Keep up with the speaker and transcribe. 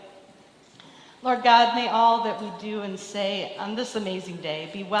Lord God, may all that we do and say on this amazing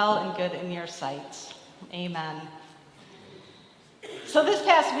day be well and good in your sight. Amen. So this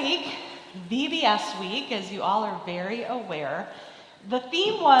past week, VBS week, as you all are very aware, the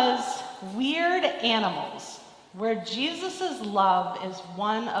theme was Weird Animals, where Jesus' love is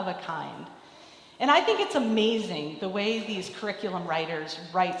one of a kind. And I think it's amazing the way these curriculum writers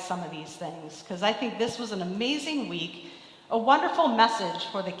write some of these things, because I think this was an amazing week, a wonderful message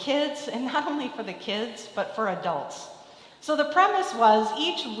for the kids, and not only for the kids, but for adults. So the premise was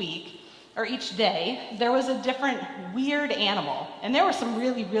each week, or each day, there was a different weird animal. And there were some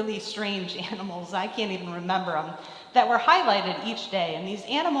really, really strange animals, I can't even remember them, that were highlighted each day. And these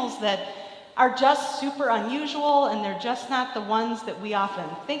animals that are just super unusual, and they're just not the ones that we often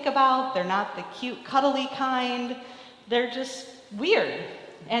think about. They're not the cute, cuddly kind. They're just weird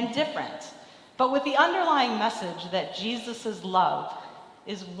and different. But with the underlying message that Jesus' love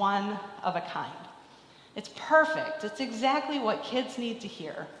is one of a kind. It's perfect. It's exactly what kids need to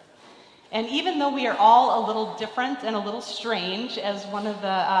hear. And even though we are all a little different and a little strange, as one of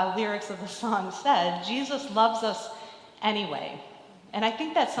the lyrics of the song said, Jesus loves us anyway. And I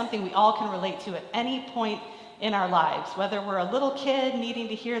think that's something we all can relate to at any point in our lives, whether we're a little kid needing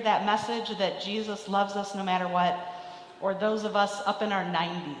to hear that message that Jesus loves us no matter what, or those of us up in our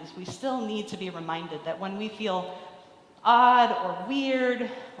 90s. We still need to be reminded that when we feel odd or weird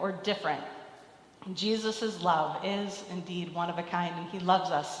or different, Jesus' love is indeed one of a kind, and he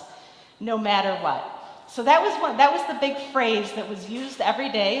loves us no matter what. So that was the big phrase that was used every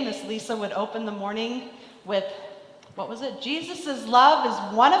day. Miss Lisa would open the morning with, what was it? Jesus' love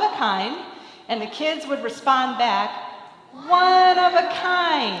is one of a kind, and the kids would respond back, one of a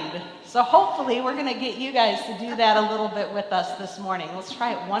kind. So hopefully we're going to get you guys to do that a little bit with us this morning. Let's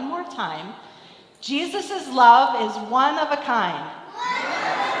try it one more time. Jesus' love is one of a kind.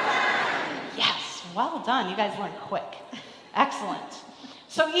 Yes, well done. You guys learned quick. Excellent.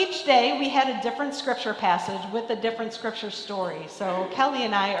 So each day we had a different scripture passage with a different scripture story. So Kelly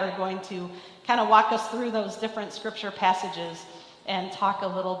and I are going to kind of walk us through those different scripture passages and talk a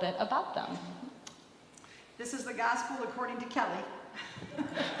little bit about them. This is the gospel according to Kelly.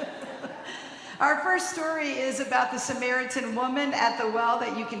 Our first story is about the Samaritan woman at the well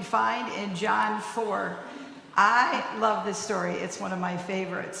that you can find in John 4. I love this story. It's one of my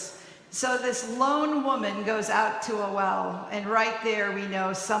favorites. So this lone woman goes out to a well, and right there we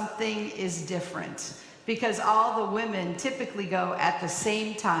know something is different, because all the women typically go at the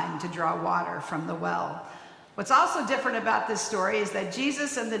same time to draw water from the well. What's also different about this story is that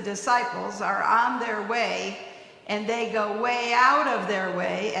Jesus and the disciples are on their way, and they go way out of their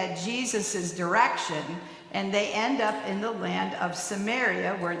way at Jesus's direction, and they end up in the land of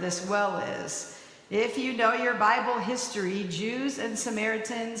Samaria where this well is. If you know your Bible history, Jews and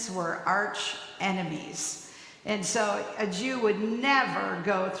Samaritans were arch enemies. And so a Jew would never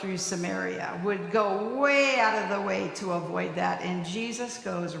go through Samaria, would go way out of the way to avoid that. And Jesus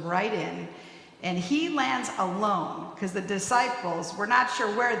goes right in, and he lands alone, because the disciples, we're not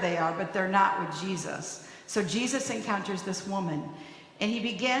sure where they are, but they're not with Jesus. So Jesus encounters this woman, and he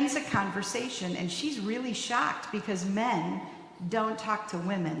begins a conversation, and she's really shocked because men don't talk to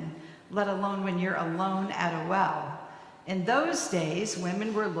women, let alone when you're alone at a well. In those days,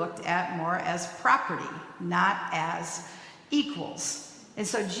 women were looked at more as property, not as equals. And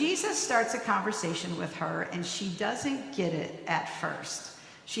so Jesus starts a conversation with her, and she doesn't get it at first.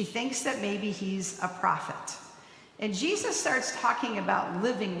 She thinks that maybe he's a prophet. And Jesus starts talking about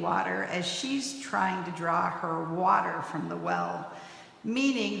living water as she's trying to draw her water from the well,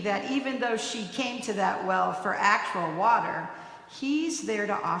 meaning that even though she came to that well for actual water, he's there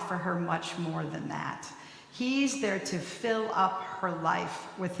to offer her much more than that. He's there to fill up her life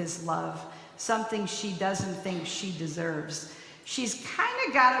with his love, something she doesn't think she deserves. She's kind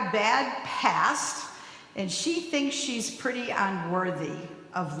of got a bad past, and she thinks she's pretty unworthy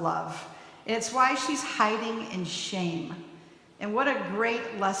of love. It's why she's hiding in shame. And what a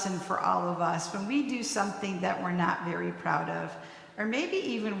great lesson for all of us when we do something that we're not very proud of, or maybe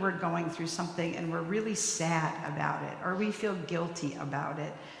even we're going through something and we're really sad about it, or we feel guilty about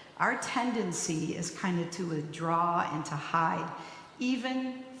it. Our tendency is kind of to withdraw and to hide,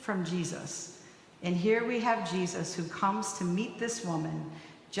 even from Jesus. And here we have Jesus who comes to meet this woman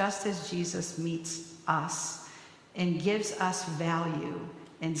just as Jesus meets us and gives us value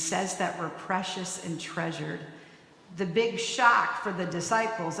and says that we're precious and treasured. The big shock for the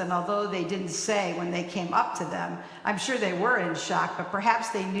disciples, and although they didn't say when they came up to them, I'm sure they were in shock, but perhaps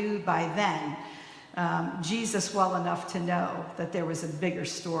they knew by then Jesus well enough to know that there was a bigger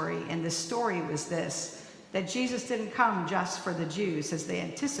story. And the story was this, that Jesus didn't come just for the Jews as they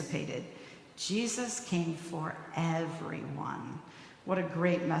anticipated. Jesus came for everyone. What a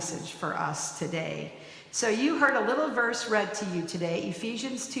great message for us today. So you heard a little verse read to you today,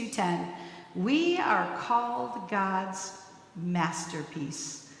 Ephesians 2:10. We are called God's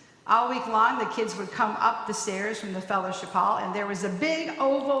masterpiece. All week long, the kids would come up the stairs from the fellowship hall, and there was a big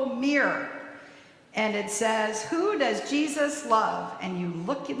oval mirror. And it says, who does Jesus love? And you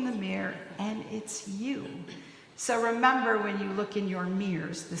look in the mirror, and it's you. So remember when you look in your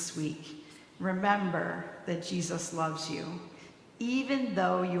mirrors this week, remember that Jesus loves you, even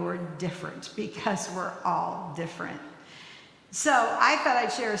though you're different, because we're all different. So I thought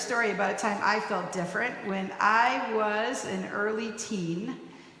I'd share a story about a time I felt different. When I was an early teen,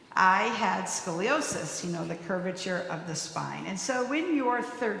 I had scoliosis, the curvature of the spine. And so when you're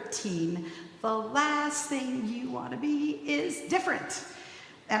 13, the last thing you want to be is different.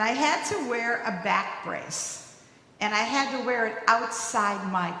 And I had to wear a back brace. And I had to wear it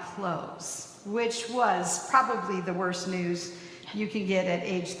outside my clothes, which was probably the worst news you can get at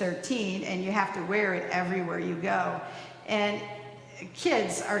age 13. And you have to wear it everywhere you go. And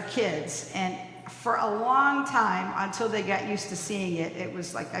kids are kids. And for a long time, until they got used to seeing it, it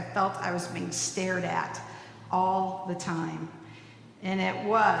was like I felt I was being stared at all the time. And it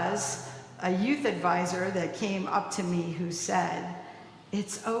was a youth advisor that came up to me who said,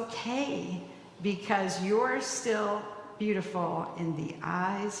 it's okay because you're still beautiful in the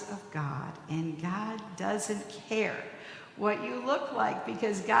eyes of God, and God doesn't care what you look like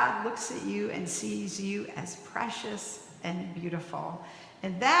because God looks at you and sees you as precious and beautiful.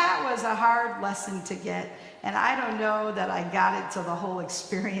 And that was a hard lesson to get. And I don't know that I got it till the whole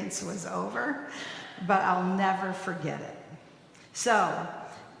experience was over, but I'll never forget it. So,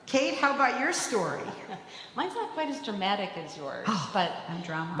 Kate, how about your story? Mine's not quite as dramatic as yours, but I'm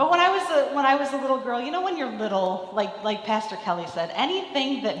drama. But when I was a little girl, when you're little, like Pastor Kelly said,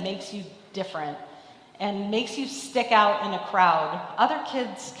 anything that makes you different and makes you stick out in a crowd, other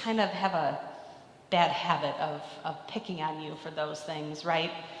kids kind of have a bad habit of picking on you for those things,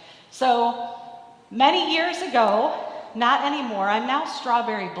 right? So many years ago, not anymore, I'm now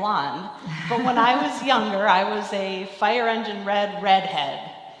strawberry blonde, but when I was younger, I was a fire engine red redhead.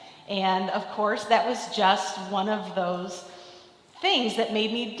 And of course, that was just one of those things that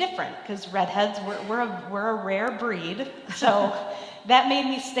made me different, because redheads, we're a rare breed. So that made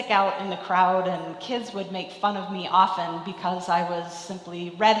me stick out in the crowd, and kids would make fun of me often because I was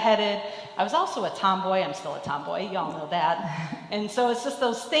simply redheaded. I was also a tomboy. I'm still a tomboy. Y'all know that. And so it's just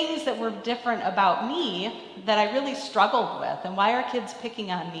those things that were different about me that I really struggled with. And why are kids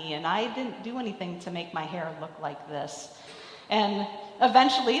picking on me? And I didn't do anything to make my hair look like this. And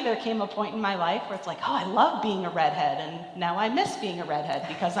eventually there came a point in my life where it's like, oh, I love being a redhead, and now I miss being a redhead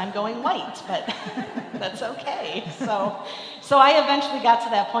because I'm going white, but that's okay. So I eventually got to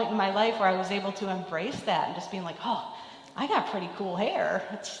that point in my life where I was able to embrace that and just being like, oh, I got pretty cool hair.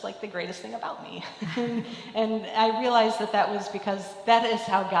 It's like the greatest thing about me. And I realized that was because that is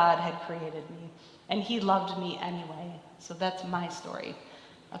how God had created me, and he loved me anyway. So that's my story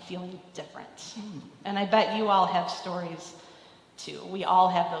of feeling different. And I bet you all have stories too. We all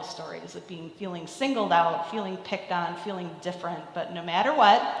have those stories of feeling singled out, feeling picked on, feeling different. But no matter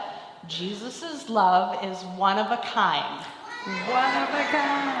what, Jesus' love is one of a kind. One of a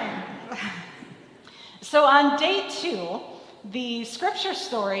kind. So on day 2, the scripture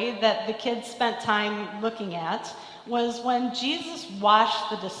story that the kids spent time looking at was when Jesus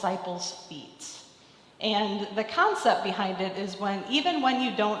washed the disciples' feet. And the concept behind it is even when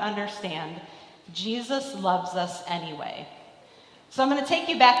you don't understand, Jesus loves us anyway. So I'm going to take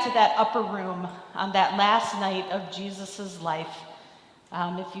you back to that upper room on that last night of Jesus' life.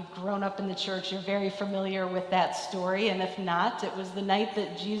 If you've grown up in the church, you're very familiar with that story. And if not, it was the night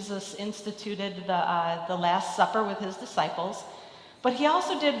that Jesus instituted the Last Supper with his disciples. But he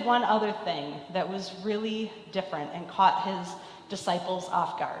also did one other thing that was really different and caught his disciples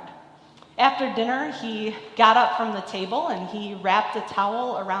off guard. After dinner, he got up from the table and he wrapped a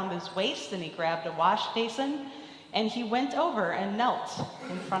towel around his waist and he grabbed a wash basin. And he went over and knelt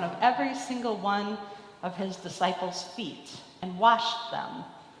in front of every single one of his disciples' feet and washed them.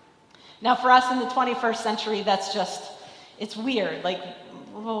 Now, for us in the 21st century, it's weird. Like,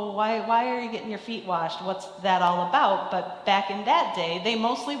 well, why are you getting your feet washed? What's that all about? But back in that day, they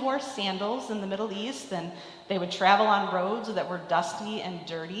mostly wore sandals in the Middle East, and they would travel on roads that were dusty and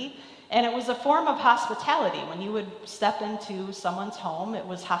dirty. And it was a form of hospitality. When you would step into someone's home, it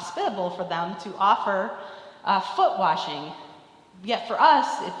was hospitable for them to offer foot washing. Yet for us,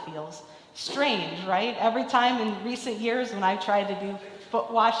 it feels strange, right? Every time in recent years when I've tried to do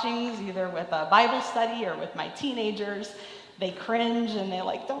foot washings, either with a Bible study or with my teenagers, they cringe and they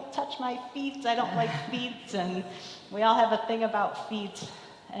like, don't touch my feet, I don't like feet, and we all have a thing about feet.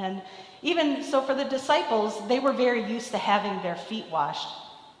 And even so for the disciples, they were very used to having their feet washed,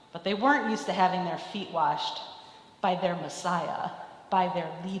 but they weren't used to having their feet washed by their Messiah, by their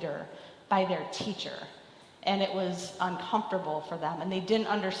leader, by their teacher. And it was uncomfortable for them, and they didn't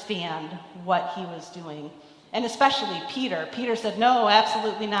understand what he was doing. And especially Peter. Peter said, no,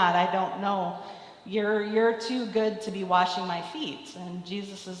 absolutely not, I don't know. You're too good to be washing my feet. And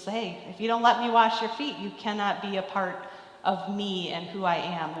Jesus says, hey, if you don't let me wash your feet, you cannot be a part of me and who I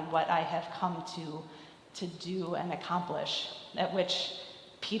am and what I have come to do and accomplish. At which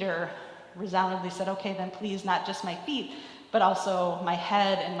Peter resoundingly said, okay, then please, not just my feet, but also my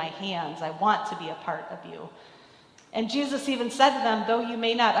head and my hands. I want to be a part of you. And Jesus even said to them, though you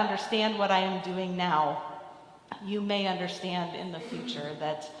may not understand what I am doing now, you may understand in the future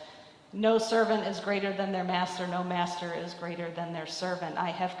that no servant is greater than their master, no master is greater than their servant. I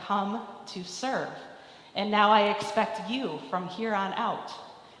have come to serve, and now I expect you from here on out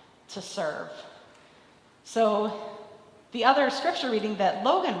to serve. So the other scripture reading that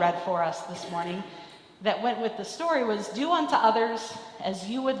Logan read for us this morning that went with the story was, do unto others as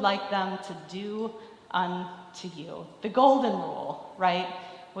you would like them to do unto you. The golden rule, right?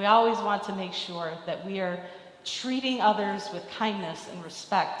 We always want to make sure that we are treating others with kindness and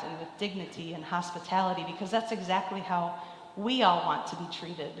respect and with dignity and hospitality, because that's exactly how we all want to be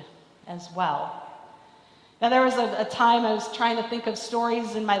treated as well. Now, there was a time I was trying to think of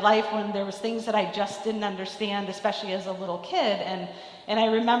stories in my life when there was things that I just didn't understand, especially as a little kid. And I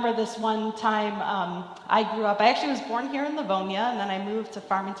remember this one time I grew up. I actually was born here in Livonia, and then I moved to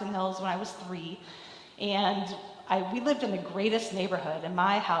Farmington Hills when I was 3. And we lived in the greatest neighborhood, and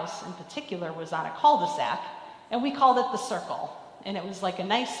my house in particular was on a cul-de-sac, and we called it the Circle. And it was like a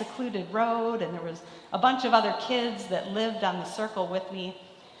nice secluded road, and there was a bunch of other kids that lived on the Circle with me.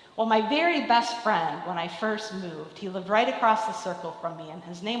 Well, my very best friend, when I first moved, he lived right across the Circle from me, and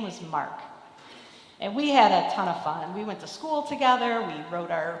his name was Mark. And we had a ton of fun. We went to school together, we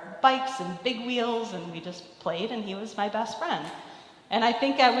rode our bikes and big wheels, and we just played, and he was my best friend. And I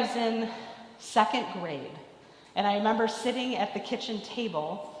think I was in 2nd grade, and I remember sitting at the kitchen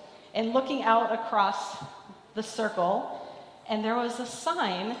table and looking out across the Circle, and there was a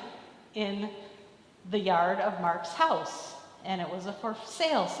sign in the yard of Mark's house, and it was a for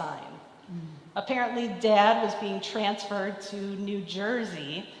sale sign. Apparently, Dad was being transferred to New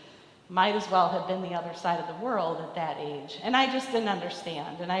Jersey. Might as well have been the other side of the world at that age. And I just didn't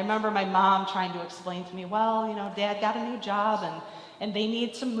understand. And I remember my mom trying to explain to me, well, you know, Dad got a new job, and they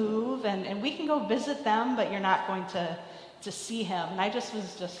need to move, and we can go visit them, but you're not going to see him. And I just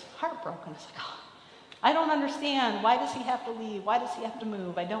was just heartbroken. It's like, oh, I don't understand. Why does he have to leave? Why does he have to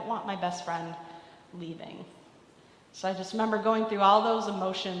move? I don't want my best friend leaving. So I just remember going through all those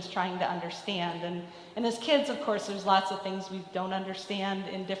emotions, trying to understand. And as kids, of course, there's lots of things we don't understand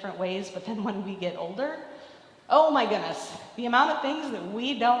in different ways, but then when we get older, oh my goodness, the amount of things that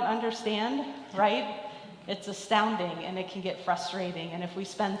we don't understand, right? It's astounding, and it can get frustrating. And if we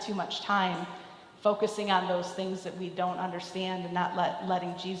spend too much time focusing on those things that we don't understand and not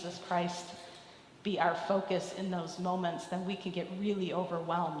letting Jesus Christ be our focus in those moments, then we can get really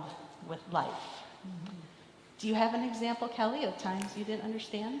overwhelmed with life. Mm-hmm. Do you have an example, Kelly, of times you didn't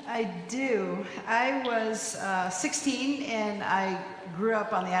understand? I do. I was 16, and I grew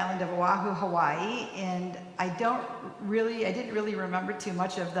up on the island of Oahu, Hawaii, and I didn't really remember too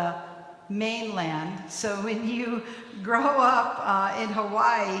much of the mainland. So when you grow up in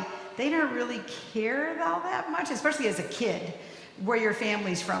Hawaii, they don't really care all that much, especially as a kid, where your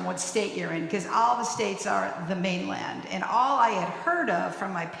family's from, what state you're in, because all the states are the mainland. And all I had heard of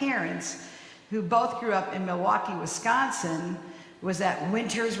from my parents, who both grew up in Milwaukee, Wisconsin, was that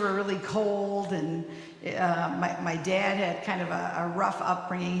winters were really cold, and my dad had kind of a rough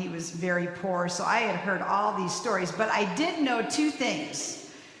upbringing. He was very poor, so I had heard all these stories. But I did know 2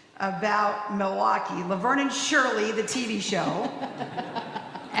 things about Milwaukee: Laverne and Shirley, the TV show,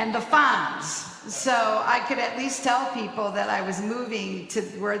 and the Fonz. So I could at least tell people that I was moving to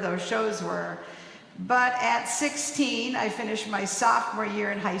where those shows were. But at 16, I finished my sophomore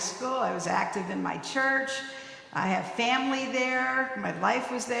year in high school. I was active in my church. I have family there. My life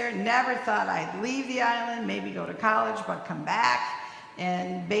was there. Never thought I'd leave the island, maybe go to college, but come back.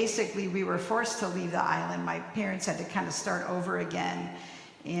 And basically, we were forced to leave the island. My parents had to kind of start over again.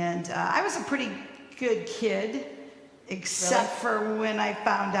 And I was a pretty good kid, except for when I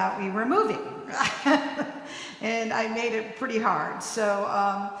found out we were moving. And I made it pretty hard. So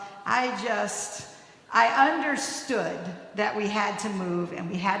I understood that we had to move and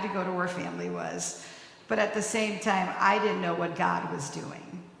we had to go to where family was. but at the same time, I didn't know what God was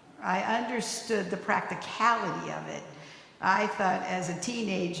doing. I understood the practicality of it. I thought as a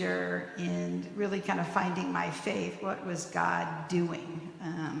teenager and really kind of finding my faith, what was God doing?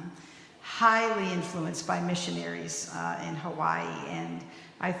 Highly influenced by missionaries in Hawaii, and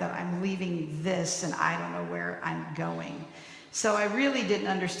I thought, I'm leaving this and I don't know where I'm going. So I really didn't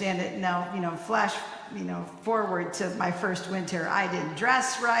understand it. Now, flash, forward to my first winter. I didn't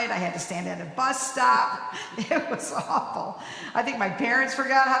dress right. I had to stand at a bus stop. It was awful. I think my parents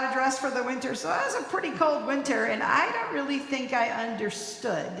forgot how to dress for the winter. So it was a pretty cold winter. And I don't really think I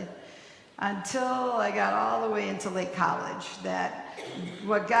understood until I got all the way into late college that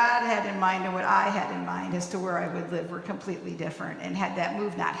what God had in mind and what I had in mind as to where I would live were completely different. And had that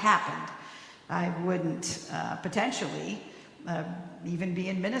move not happened, I wouldn't potentially even be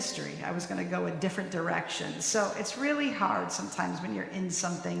in ministry. I was going to go a different direction. So it's really hard sometimes when you're in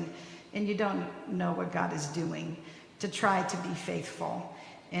something and you don't know what God is doing to try to be faithful.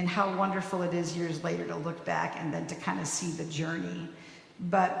 And how wonderful it is years later to look back and then to kind of see the journey.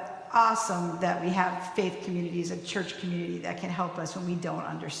 But awesome that we have faith communities, a church community that can help us when we don't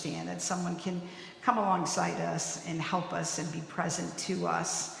understand, that someone can come alongside us and help us and be present to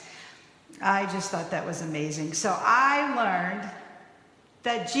us. I just thought that was amazing. So I learned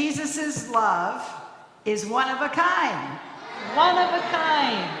that Jesus' love is one of a kind. One of a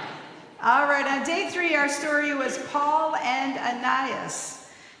kind. All right, on day 3, our story was Paul and Ananias.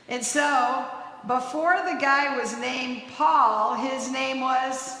 And so before the guy was named Paul, his name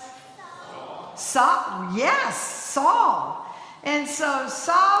was Saul. Yes, Saul. And so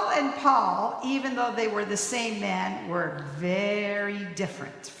Saul and Paul, even though they were the same man, were very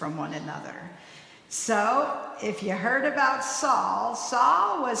different from one another. So if you heard about Saul,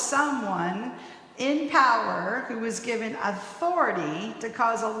 Saul was someone in power who was given authority to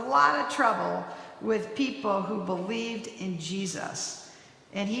cause a lot of trouble with people who believed in Jesus.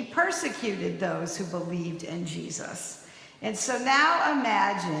 And he persecuted those who believed in Jesus. And so now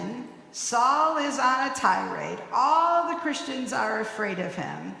imagine Saul is on a tirade. All the Christians are afraid of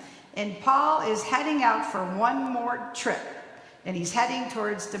him. And Paul is heading out for one more trip. And he's heading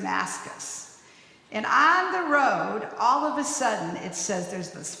towards Damascus. And on the road, all of a sudden, it says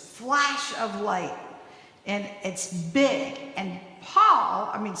there's this flash of light. And it's big. And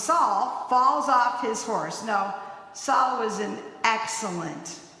Saul falls off his horse. No, Saul was an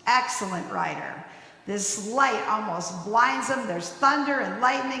excellent rider. This light almost blinds him. There's thunder and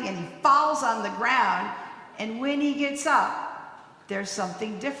lightning, and he falls on the ground. And when he gets up, there's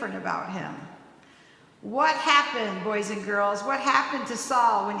something different about him. What happened, boys and girls? What happened to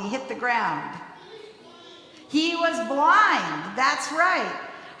Saul when he hit the ground? He was blind. That's right.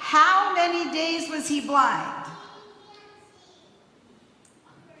 How many days was he blind?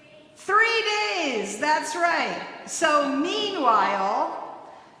 3 days. That's right. So meanwhile,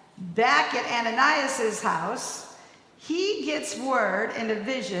 back at Ananias' house, he gets word and a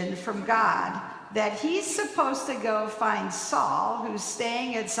vision from God that he's supposed to go find Saul, who's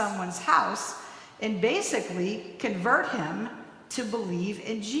staying at someone's house, and basically convert him to believe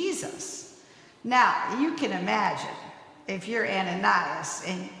in Jesus. Now, you can imagine if you're Ananias,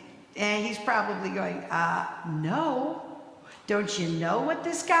 and he's probably going, no. Don't you know what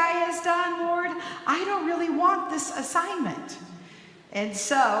this guy has done, Lord? I don't really want this assignment. And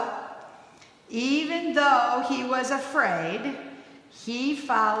so, even though he was afraid, he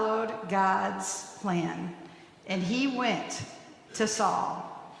followed God's plan. And he went to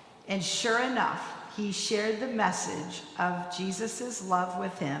Saul. And sure enough, he shared the message of Jesus' love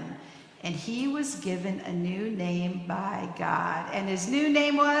with him. And he was given a new name by God. And his new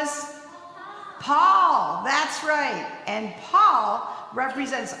name was Paul. That's right. And Paul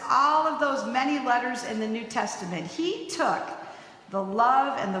represents all of those many letters in the New Testament. He took the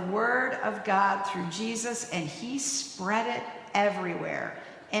love and the word of God through Jesus, and he spread it everywhere.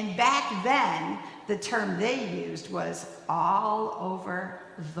 And back then, the term they used was all over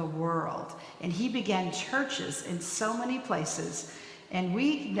the world. And he began churches in so many places. And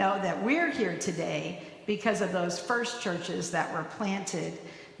we know that we're here today because of those first churches that were planted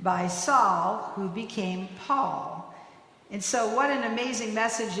by Saul, who became Paul. And so what an amazing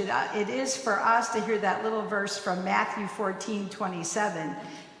message it is for us to hear that little verse from Matthew 14:27.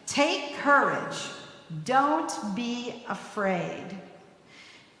 Take courage, don't be afraid.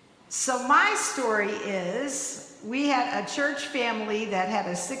 So my story is, we had a church family that had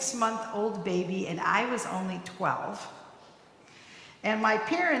a 6-month-old baby, and I was only 12. And my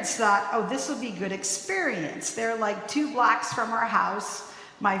parents thought, oh, this will be good experience. They're like 2 blocks from our house.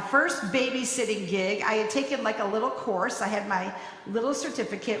 my first babysitting gig. I had taken like a little course. I had my little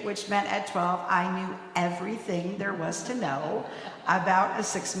certificate, which meant at 12, I knew everything there was to know about a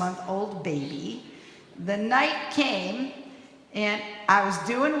 6-month-old baby. The night came, and I was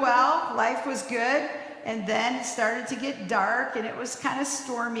doing well. Life was good. And then it started to get dark, and it was kind of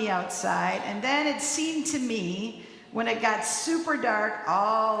stormy outside. And then it seemed to me, when it got super dark,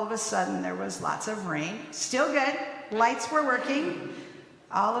 all of a sudden there was lots of rain. Still good. Lights were working.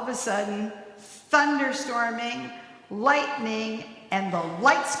 All of a sudden, thunderstorming, lightning, and the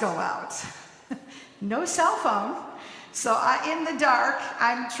lights go out. No cell phone. So in the dark,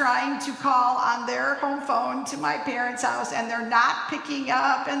 I'm trying to call on their home phone to my parents' house, and they're not picking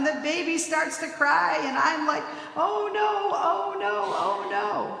up, and the baby starts to cry, and I'm like, oh no, oh no, oh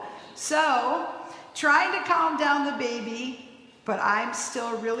no. So trying to calm down the baby, but I'm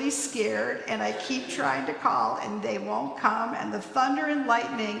still really scared, and I keep trying to call, and they won't come, and the thunder and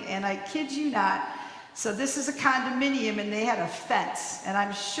lightning, and I kid you not. So this is a condominium, and they had a fence, and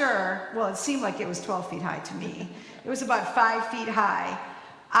I'm sure, well, it seemed like it was 12 feet high to me. It was about 5 feet high.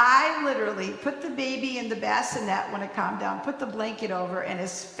 I literally put the baby in the bassinet when it calmed down, put the blanket over, and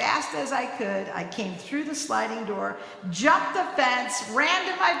as fast as I could, I came through the sliding door, jumped the fence,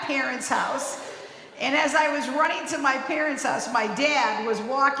 ran to my parents' house. And as I was running to my parents' house, my dad was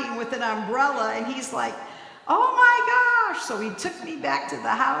walking with an umbrella, and he's like, oh my gosh. So he took me back to the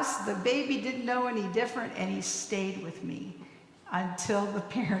house. The baby didn't know any different, and he stayed with me until the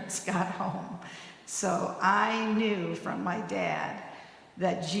parents got home. So I knew from my dad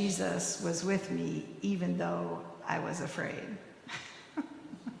that Jesus was with me, even though I was afraid.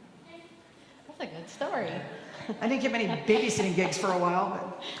 That's a good story. I didn't get many babysitting gigs for a while,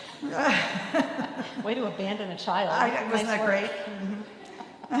 but way to abandon a child. Wasn't that great?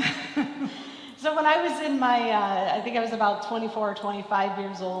 Mm-hmm. So when I was in my, I think I was about 24 or 25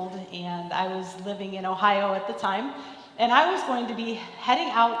 years old, and I was living in Ohio at the time, and I was going to be heading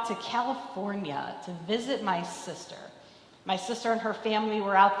out to California to visit my sister. My sister and her family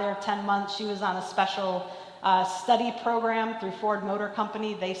were out there 10 months. She was on a special study program through Ford Motor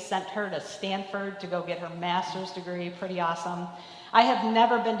Company. They sent her to Stanford to go get her master's degree. Pretty awesome. I have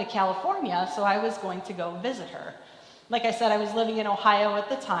never been to California, so I was going to go visit her. Like I said, I was living in Ohio at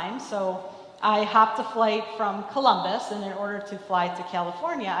the time, so I hopped a flight from Columbus, and in order to fly to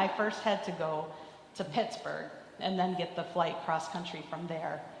California, I first had to go to Pittsburgh and then get the flight cross-country from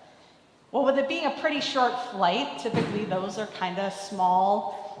there. Well, with it being a pretty short flight, typically those are kind of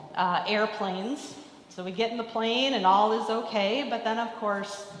small airplanes. So we get in the plane and all is okay, but then of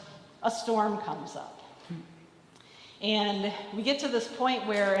course a storm comes up. And we get to this point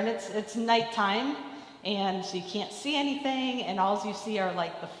where, and it's nighttime, and so you can't see anything, and all you see are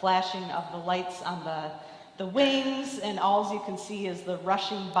like the flashing of the lights on the wings, and all you can see is the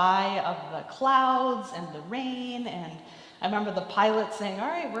rushing by of the clouds and the rain. And I remember the pilot saying, all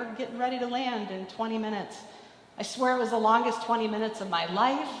right, we're getting ready to land in 20 minutes. I swear it was the longest 20 minutes of my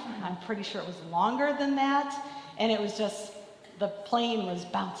life. I'm pretty sure it was longer than that. And it was just, the plane was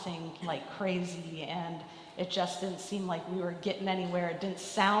bouncing like crazy, and it just didn't seem like we were getting anywhere. It didn't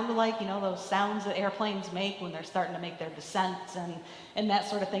sound like, those sounds that airplanes make when they're starting to make their descents and that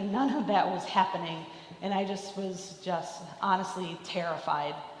sort of thing. None of that was happening. And I just was honestly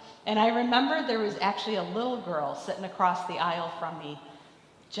terrified. And I remember there was actually a little girl sitting across the aisle from me,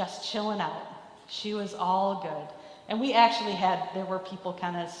 just chilling out. She was all good. And we actually there were people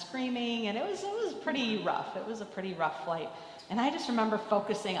kind of screaming, and it was pretty rough. It was a pretty rough flight. And I just remember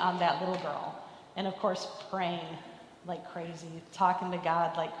focusing on that little girl. And of course, praying like crazy, talking to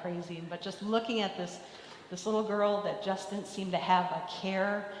God like crazy, but just looking at this little girl that just didn't seem to have a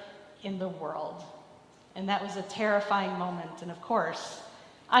care in the world. And that was a terrifying moment. And of course,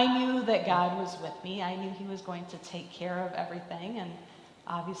 I knew that God was with me. I knew He was going to take care of everything. And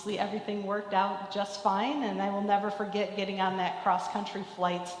obviously, everything worked out just fine. And I will never forget getting on that cross-country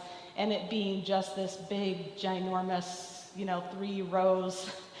flight and it being just this big, ginormous, 3 rows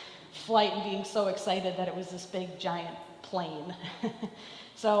flight, and being so excited that it was this big, giant plane.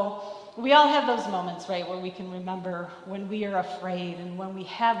 So we all have those moments, right, where we can remember when we are afraid, and when we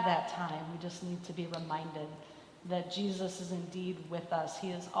have that time, we just need to be reminded that Jesus is indeed with us. He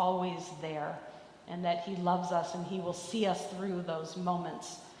is always there, and that He loves us, and He will see us through those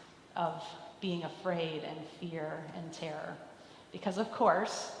moments of being afraid and fear and terror. Because, of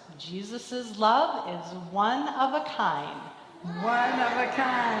course, Jesus' love is one of a kind. One of a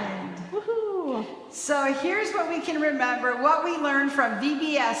kind. Woohoo! So here's what we can remember, what we learned from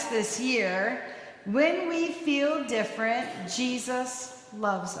VBS this year. When we feel different, Jesus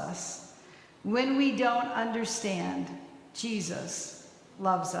loves us. When we don't understand, Jesus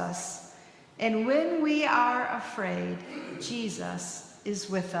loves us. And when we are afraid, Jesus is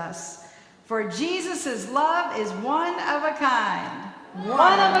with us. For Jesus' love is one of a kind.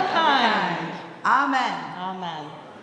 One of a kind. Amen. Amen.